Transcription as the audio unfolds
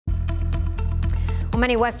Well,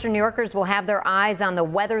 many Western New Yorkers will have their eyes on the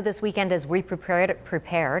weather this weekend as we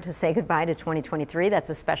prepare to say goodbye to 2023. That's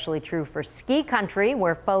especially true for ski country,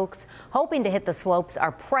 where folks hoping to hit the slopes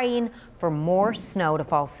are praying for more snow to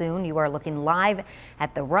fall soon. You are looking live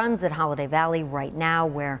at the runs at Holiday Valley right now,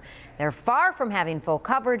 where they're far from having full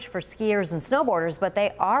coverage for skiers and snowboarders, but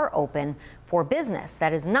they are open for business.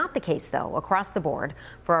 That is not the case, though, across the board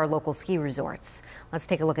for our local ski resorts. Let's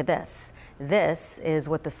take a look at this. This is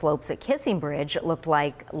what the slopes at Kissing Bridge looked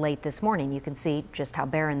like late this morning. You can see just how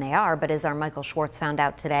barren they are, but as our Michael Schwartz found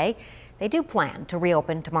out today, they do plan to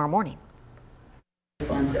reopen tomorrow morning.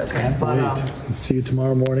 Can't wait. See you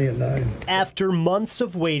tomorrow morning at 9. After months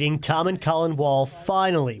of waiting, Tom and Colin Wall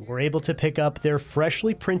finally were able to pick up their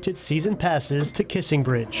freshly printed season passes to Kissing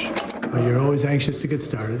Bridge. You're always anxious to get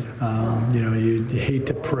started. You hate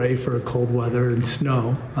to pray for cold weather and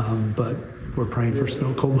snow, but we're praying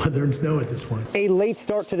for cold weather and snow at this point. A late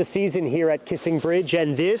start to the season here at Kissing Bridge,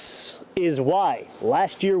 and this is why.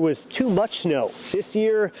 Last year was too much snow. This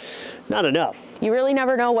year, not enough. You really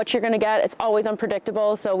never know what you're going to get. It's always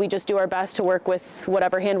unpredictable, so we just do our best to work with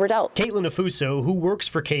whatever hand we're dealt. Caitlin Afuso, who works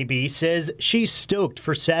for KB, says she's stoked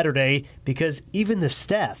for Saturday because even the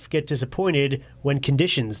staff get disappointed when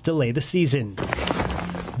conditions delay the season.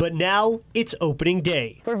 But now it's opening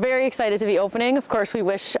day. We're very excited to be opening. Of course, we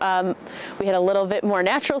wish we had a little bit more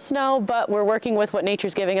natural snow, but we're working with what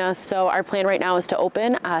nature's giving us. So our plan right now is to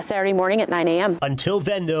open Saturday morning at 9 a.m. Until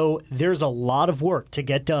then, though, there's a lot of work to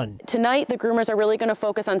get done. Tonight, the groomers are really going to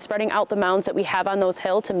focus on spreading out the mounds that we have on those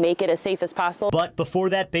hills to make it as safe as possible. But before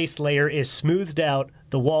that base layer is smoothed out,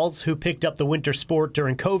 the Walls, who picked up the winter sport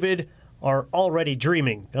during COVID, are already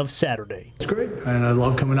dreaming of Saturday. It's great, and I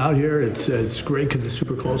love coming out here. It's great because it's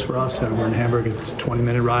super close for us. We're in Hamburg. It's a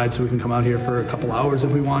 20-minute ride, so we can come out here for a couple hours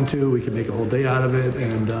if we want to. We can make a whole day out of it,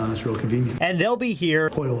 and it's real convenient. And they'll be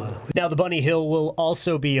here quite a while. Now, the Bunny Hill will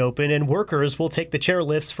also be open, and workers will take the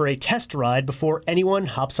chairlifts for a test ride before anyone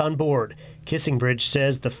hops on board. Kissing Bridge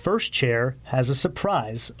says the first chair has a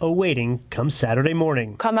surprise awaiting come Saturday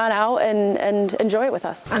morning. Come on out and enjoy it with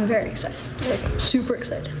us. I'm very excited, super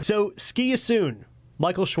excited. So ski you soon.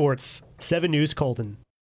 Michael Schwartz, 7 News Colton.